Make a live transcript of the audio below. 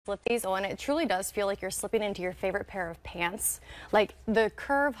Slip these on, it truly does feel like you're slipping into your favorite pair of pants. Like the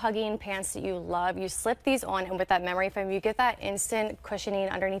curve hugging pants that you love, you slip these on, and with that memory foam, you get that instant cushioning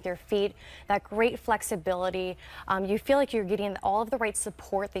underneath your feet, that great flexibility. You feel like you're getting all of the right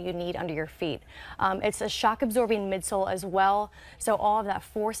support that you need under your feet. It's a shock absorbing midsole as well, so all of that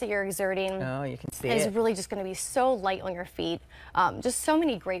force that you're exerting you can see is it. really just going to be so light on your feet. Just so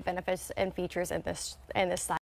many great benefits and features in this style.